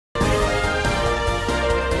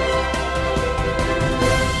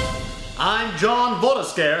John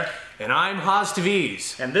Vodasker. And I'm Haas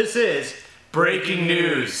TVs. And this is Breaking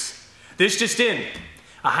News. This just in.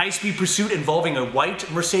 A high-speed pursuit involving a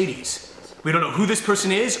white Mercedes. We don't know who this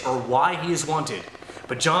person is or why he is wanted.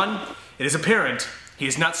 But John, it is apparent he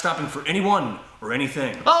is not stopping for anyone or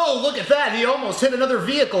anything. Oh, look at that! He almost hit another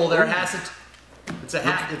vehicle there, Haas. It's a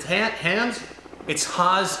hat. It's hands? It's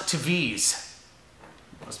Haas TVs.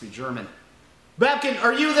 Must be German. Babkin,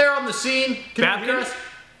 are you there on the scene? Can you hear us?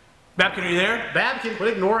 Babkin, are you there? Babkin,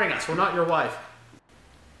 quit ignoring us. We're not your wife.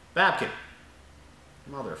 Babkin.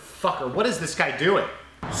 Motherfucker, what is this guy doing?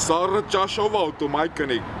 It's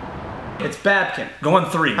Babkin. Go on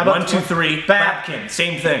three. One, two, three. Babkin.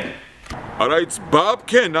 Same thing. Alright, it's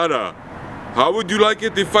Babkin, Ara. How would you like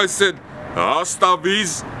it if I said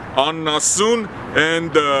Astaviz, Annasun,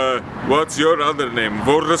 and what's your other name?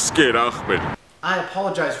 Vodasker Ahmed. I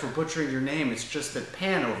apologize for butchering your name. It's just that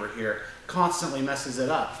Pan over here constantly messes it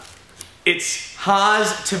up. It's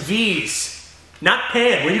Haas TVs. Not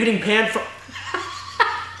Pan. Where are you getting Pan from?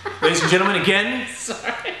 Ladies and gentlemen, again.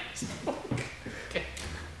 Sorry.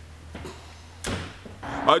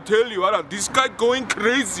 I tell you, Ara, this guy going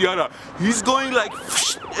crazy, Ara. He's going like,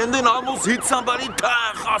 and then almost hit somebody.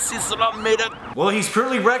 Well, he's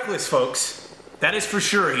pretty reckless, folks. That is for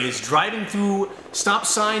sure. He is driving through stop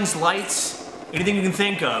signs, lights, anything you can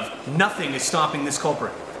think of. Nothing is stopping this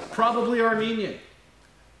culprit. Probably Armenian.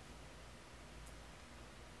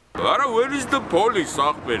 Ara, where is the police,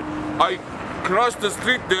 Ahmed? I cross the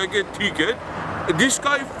street, they get ticket. This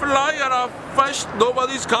guy fly, Ara, fast,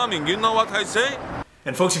 nobody's coming. You know what I say?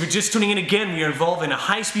 And folks, if you're just tuning in again, we are involved in a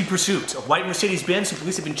high-speed pursuit. A white Mercedes-Benz who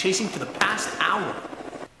police have been chasing for the past hour.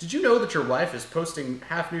 Did you know that your wife is posting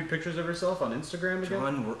half-nude pictures of herself on Instagram again?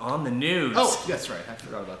 John, we're on the news. Oh, that's right. I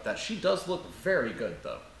forgot about that. She does look very good,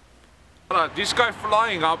 though. This guy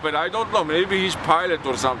flying up, and I don't know, maybe he's pilot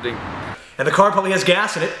or something. And the car probably has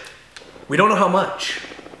gas in it. We don't know how much.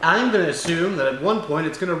 I'm going to assume that at one point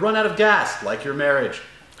it's going to run out of gas, like your marriage.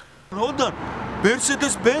 Hold on.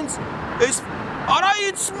 Mercedes-Benz is... Ara,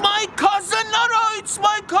 it's my cousin, Ara, it's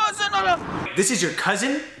my cousin, Ara. This is your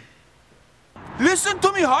cousin? Listen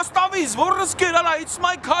to me, Hastaviz, Vodasker, Ara, it's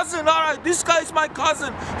my cousin, Ara. This guy is my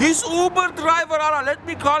cousin. He's Uber driver, Ara. Let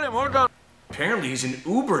me call him, hold on. Apparently he's an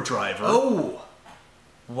Uber driver. Oh!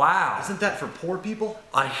 Wow. Isn't that for poor people?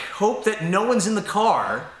 I hope that no one's in the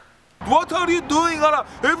car. What are you doing, Ara?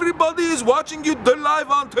 Everybody is watching you live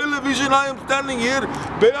on television. I am standing here.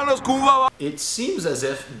 It seems as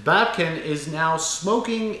if Babkin is now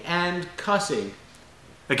smoking and cussing.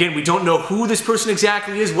 Again, we don't know who this person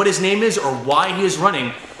exactly is, what his name is, or why he is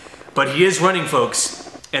running. But he is running,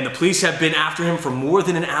 folks. And the police have been after him for more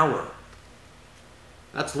than an hour.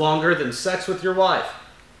 That's longer than sex with your wife.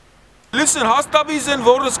 Listen, Hastaviz and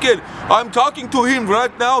Vodasker, I'm talking to him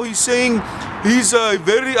right now. He's saying he's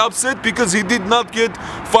very upset because he did not get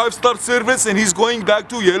 5-star service and he's going back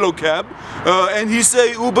to yellow cab. And he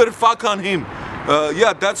say Uber fuck on him.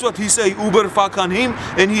 Yeah, that's what he say, Uber fuck on him,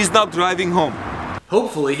 and he's not driving home.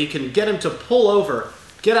 Hopefully he can get him to pull over,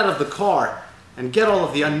 get out of the car, and get all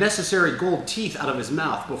of the unnecessary gold teeth out of his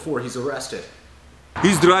mouth before he's arrested.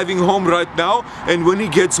 He's driving home right now, and when he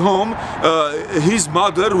gets home, his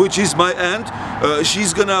mother, which is my aunt,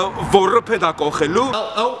 she's gonna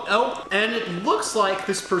and it looks like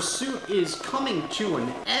this pursuit is coming to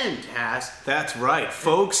an end, Haas. That's right,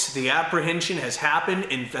 folks. The apprehension has happened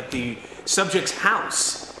at the subject's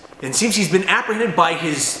house. And it seems he's been apprehended by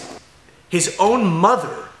his own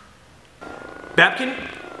mother. Babkin,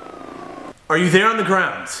 are you there on the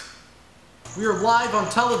grounds? We are live on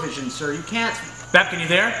television, sir. You can't... Babkin, you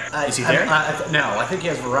there? Is he there? No, I think he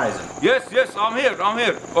has Verizon. Yes, I'm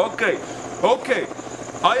here. Okay.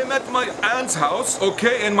 I am at my aunt's house,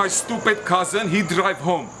 okay, and my stupid cousin, he drive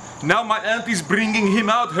home. Now my aunt is bringing him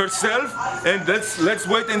out herself, and let's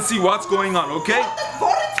wait and see what's going on, okay?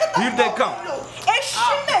 Here they come.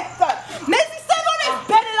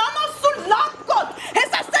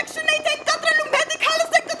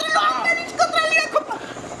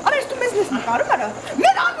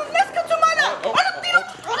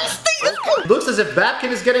 Looks as if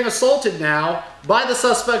Babkin is getting assaulted now by the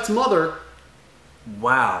suspect's mother.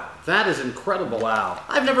 Wow. That is incredible. Wow.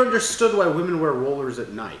 I've never understood why women wear rollers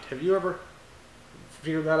at night. Have you ever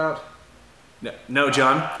figured that out? No,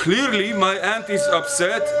 John. Clearly, my aunt is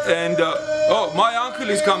upset, and oh, my uncle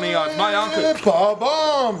is coming out. My uncle.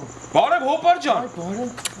 Babam. Բարև հոպարջան։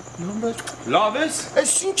 Լավ ես։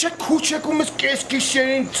 Այս ինչ է քուչեկում ես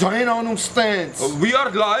կեսկիշերին ձայն անում ստենց։ We are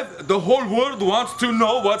live. The whole world wants to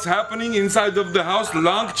know what's happening inside of the house.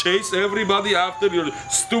 Long chase everybody after your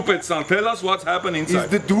stupid son. Tell us what's happening inside.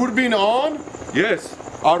 Is the doorbell on? Yes.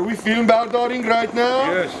 Are we film bardaring right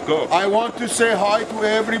now? Yes, go. I want to say hi to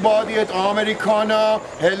everybody at Americana.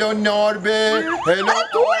 Hello Norbe. Hello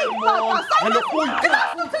Armenian. Hello.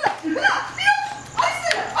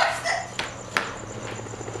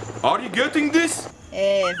 Are you getting this?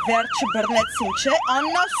 Վերջը բռնեցին, չէ,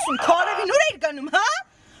 աննասուն, քարևին ուր էիր գնում, հա?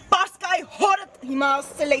 Պարսկայի հորդ հիմա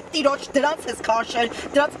ասել էի տիրոջ դրանց ես քաշել,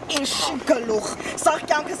 դրանց ինչ գլուխ, սաղ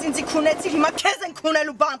կյանքս ինձի քունեցիր, հիմա քեզ են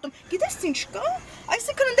քունելու բանտում, գիտես ինչ կա,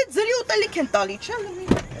 այսինքն ընդ ձրի ուտելիք են տալի, չէ,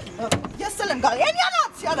 ես էլ եմ գալի,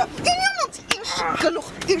 ենյանացի արա, ենյանացի, ինչ գլուխ,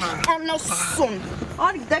 ինչ աննասուն,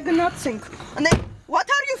 արի դե գնացինք, what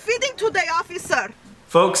are you feeding today, officer?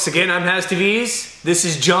 Folks, again, I'm Has TVs. This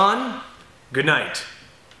is John. Good night.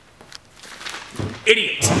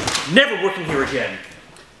 Idiot. Never working here again.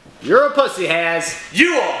 You're a pussy, Has.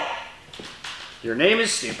 You are. Your name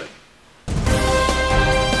is stupid.